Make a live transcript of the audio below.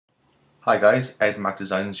Hi guys,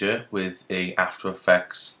 EDMacDesigns here with a After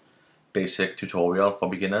Effects basic tutorial for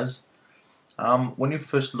beginners. When you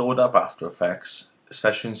first load up After Effects,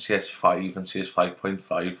 especially in CS5 and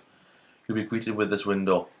CS5.5, you'll be greeted with this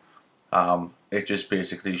window. It just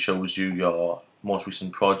basically shows you your most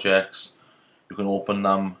recent projects. You can open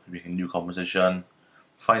them, make a new composition,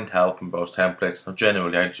 find help and browse templates. Now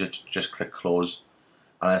generally I just click close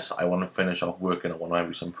unless I want to finish off working on one of my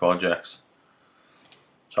recent projects.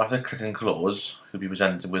 So after clicking close, you'll be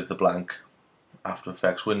presented with the blank After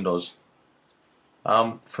Effects windows.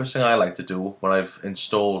 First thing I like to do when I've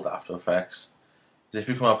installed After Effects is if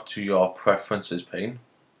you come up to your preferences pane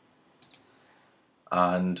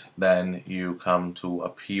and then you come to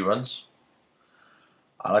appearance,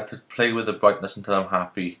 I like to play with the brightness until I'm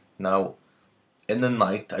happy. Now in the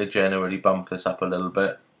night I generally bump this up a little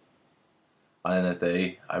bit, and in the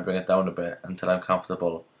day I bring it down a bit until I'm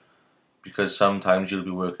comfortable, because sometimes you'll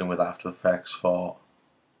be working with After Effects for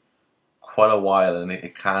quite a while and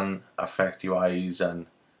it can affect your eyes and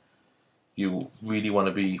you really want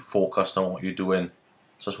to be focused on what you're doing.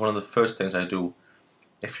 So it's one of the first things I do.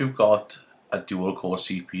 If you've got a dual core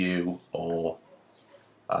CPU or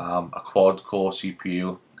a quad core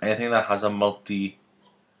CPU, anything that has a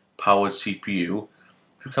multi-powered CPU,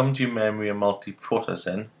 if you come to your memory and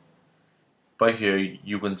multi-processing, by here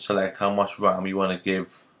you can select how much RAM you want to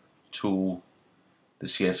give to the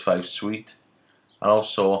CS5 suite and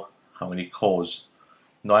also how many cores.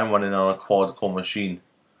 Now I'm running on a quad core machine,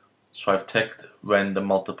 so I've ticked render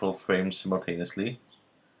multiple frames simultaneously.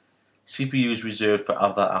 CPU is reserved for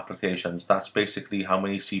other applications. That's basically how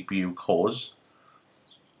many CPU cores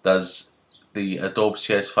does the Adobe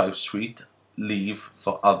CS5 suite leave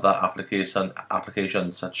for other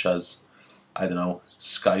applications such as, I don't know,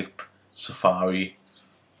 Skype, Safari.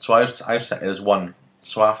 So I've set it as 1.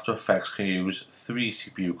 So After Effects can use 3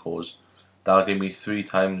 CPU cores. That'll give me 3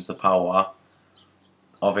 times the power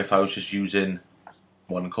of if I was just using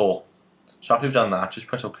 1 core. So after we've done that, just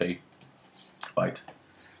press OK. Right,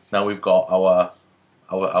 now we've got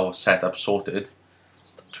our setup sorted.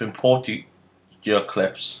 To import your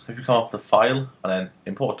clips, if you come up to File and then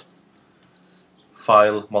Import.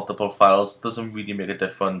 File, multiple files, doesn't really make a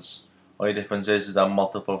difference. Only difference is that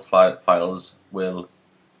multiple files will,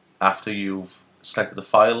 after you've selected the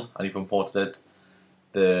file and you've imported it,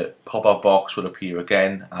 the pop-up box will appear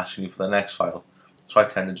again asking you for the next file. So I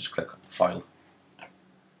tend to just click File.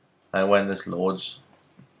 And when this loads,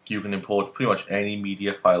 you can import pretty much any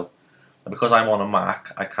media file. And because I'm on a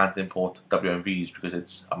Mac, I can't import WMVs because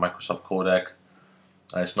it's a Microsoft codec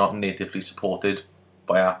and it's not natively supported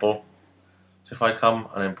by Apple. So if I come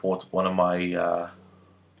and import one of my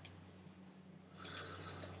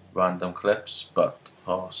random clips, but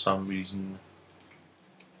for some reason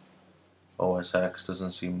OS X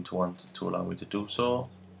doesn't seem to want to allow me to do so.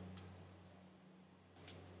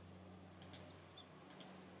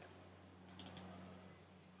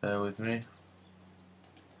 Bear with me.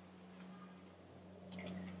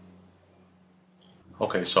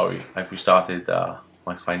 Okay, sorry, I've restarted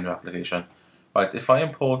my Finder application. Right, if I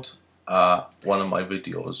import one of my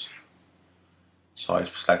videos, so I've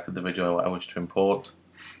selected the video I wish to import,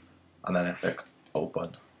 and then I click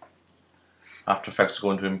Open. After Effects is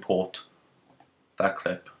going to import that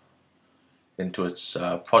clip into its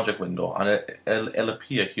project window, and it'll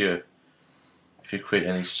appear here. If you create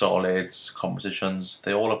any solids, compositions,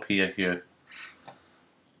 they all appear here.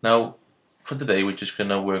 Now, for today, we're just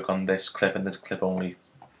going to work on this clip and this clip only.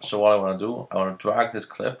 So what I want to do, I want to drag this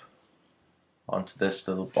clip onto this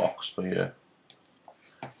little box for here,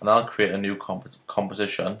 and I'll create a new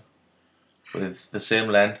composition with the same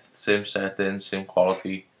length, same settings, same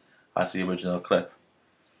quality as the original clip.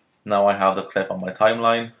 Now I have the clip on my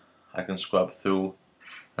timeline, I can scrub through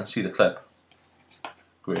and see the clip.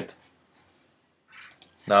 Great.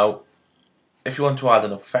 Now, if you want to add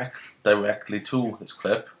an effect directly to this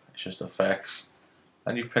clip, it's just effects,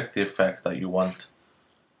 and you pick the effect that you want.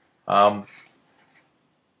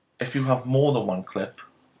 If you have more than one clip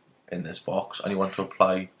in this box and you want to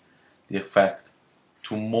apply the effect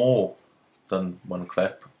to more than one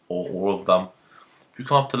clip or all of them, if you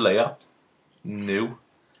come up to Layer, New,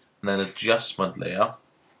 and then Adjustment Layer,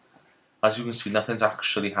 as you can see, nothing's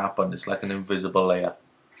actually happened. It's like an invisible layer.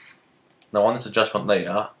 Now on this adjustment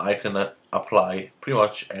layer, I can apply pretty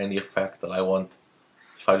much any effect that I want.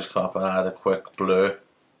 If I just come up and add a quick blur,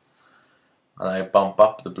 and I bump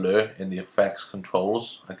up the blur in the effects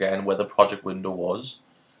controls, again where the project window was,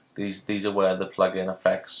 these are where the plugin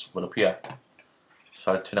effects will appear.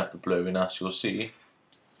 So I turn up the blurriness, you'll see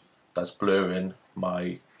that's blurring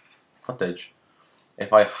my footage.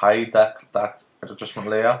 If I hide that adjustment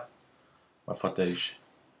layer, my footage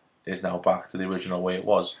is now back to the original way it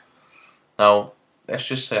was. Now, let's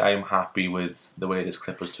just say I'm happy with the way this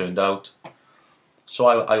clip has turned out. So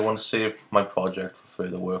I want to save my project for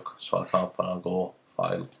further work. So I'll come up and I'll go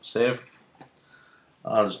File, Save.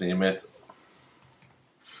 I'll just name it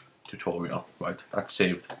Tutorial. Right, that's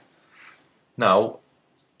saved. Now,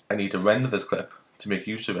 I need to render this clip to make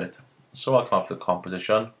use of it. So I'll come up to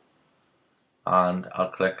Composition and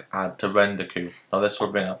I'll click Add to Render Queue. Now this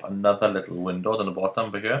will bring up another little window on the bottom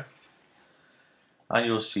over here, and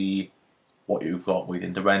you'll see what you've got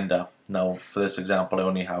waiting to render. Now for this example I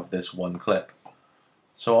only have this one clip.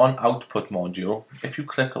 So on Output module, if you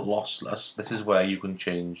click Lossless, this is where you can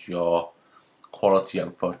change your quality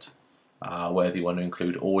output, whether you want to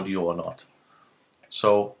include audio or not.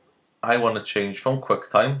 So I want to change from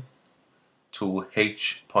QuickTime to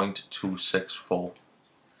H.264.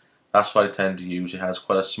 That's what I tend to use. It has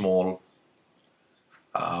quite a small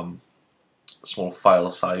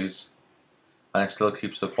file size, and it still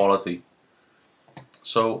keeps the quality.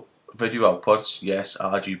 So video outputs, yes,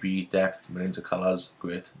 RGB, depth, millions of colors,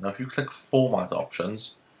 great. Now if you click Format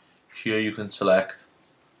options, here you can select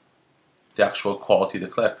the actual quality of the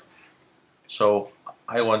clip. So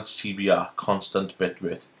I want CBR, constant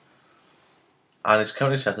bitrate, and it's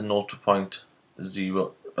currently set to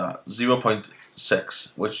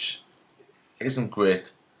 0.6, which isn't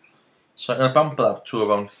great. So I'm going to bump it up to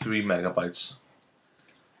around 3 megabytes.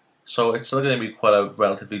 So it's still going to be quite a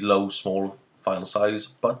relatively low, small file size,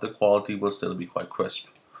 but the quality will still be quite crisp.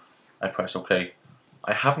 I press OK.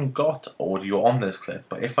 I haven't got audio on this clip,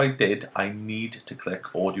 but if I did, I need to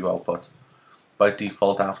click Audio Output. By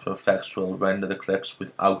default, After Effects will render the clips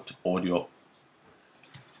without audio.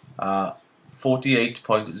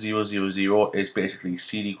 48.000 is basically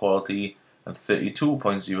CD quality, and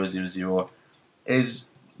 32.000 is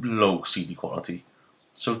low CD quality.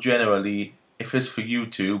 So generally, if it's for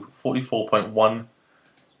YouTube, 44.1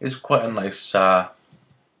 is quite a nice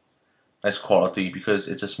quality, because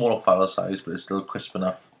it's a smaller file size, but it's still crisp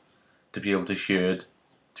enough to be able to heard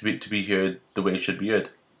to be heard the way it should be heard.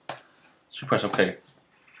 So you press OK.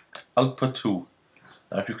 Output 2.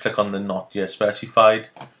 Now if you click on the Not Yet Specified,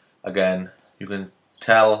 again you can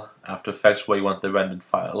tell After Effects where you want the rendered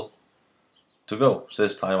file to go. So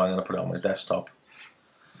this time I'm going to put it on my desktop,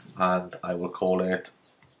 and I will call it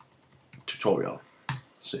Tutorial.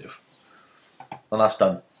 Save. And that's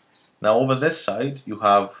done. Now over this side you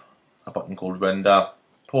have a button called Render,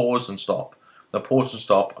 Pause and Stop. Now pause and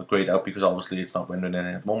stop are grayed out because obviously it's not rendering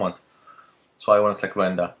anything at the moment. So I want to click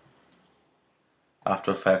Render.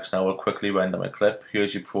 After Effects now will quickly render my clip.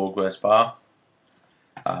 Here's your progress bar,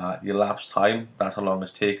 your elapsed time, that's how long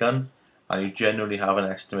it's taken, and you generally have an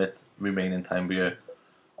estimate remaining time here.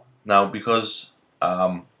 Now because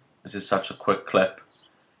this is such a quick clip,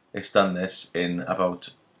 it's done this in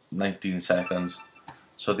about 19 seconds,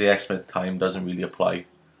 so the estimate time doesn't really apply.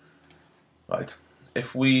 Right,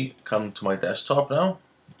 if we come to my desktop now,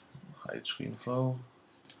 hide screen flow,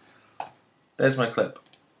 there's my clip.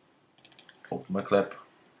 Open my clip.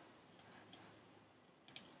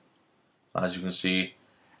 As you can see,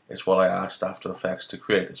 it's what I asked After Effects to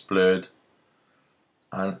create. It's blurred,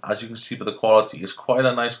 and as you can see by the quality, it's got quite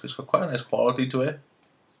a nice quality to it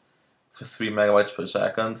for 3 megabytes per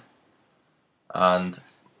second, and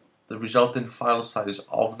the resulting file size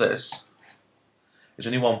of this is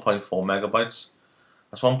only 1.4 megabytes.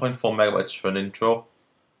 That's 1.4 megabytes for an intro.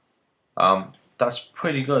 That's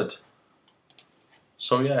pretty good.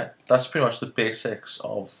 So yeah, that's pretty much the basics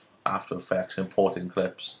of After Effects importing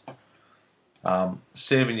clips.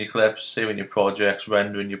 Saving your clips, saving your projects,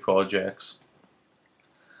 rendering your projects.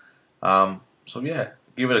 So yeah,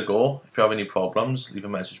 give it a go. If you have any problems, leave a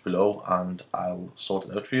message below and I'll sort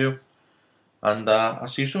it out for you. And I'll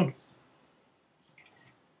see you soon.